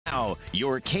Now,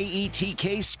 your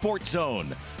KETK Sports Zone,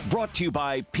 brought to you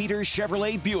by Peter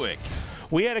Chevrolet Buick.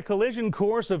 We had a collision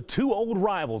course of two old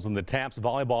rivals in the TAPS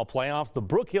volleyball playoffs. The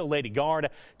Brook Hill Lady Guard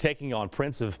taking on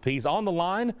Prince of Peace. On the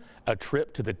line, a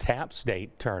trip to the TAPS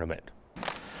state tournament.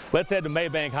 Let's head to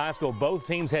Maybank High School. Both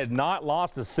teams had not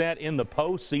lost a set in the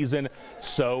postseason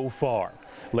so far.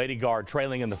 Lady Guard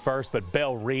trailing in the first, but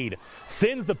Belle Reed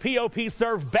sends the POP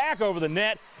serve back over the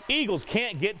net. Eagles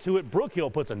can't get to it. Brook Hill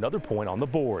puts another point on the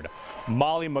board.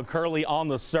 Molly McCurley on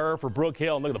the serve for Brook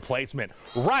Hill. And look at the placement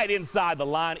right inside the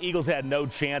line. Eagles had no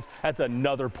chance. That's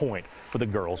another point for the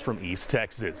girls from East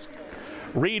Texas.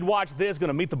 Reed, watch this, going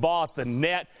to meet the ball at the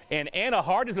net, and Anna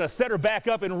Hart is going to set her back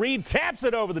up, and Reed taps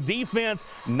it over the defense.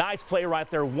 Nice play right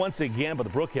there once again by the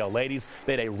Brook Hill ladies.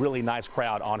 They had a really nice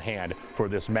crowd on hand for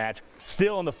this match.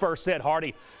 Still in the first set,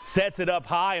 Hardy sets it up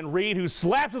high, and Reed, who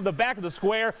slaps it to the back of the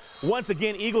square. Once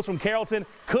again, Eagles from Carrollton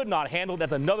could not handle it.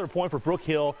 That's another point for Brook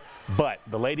Hill, but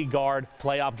the Lady Guard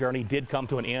playoff journey did come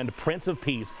to an end. Prince of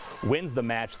Peace wins the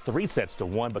match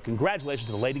 3-1, but congratulations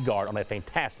to the Lady Guard on a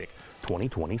fantastic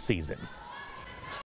 2020 season.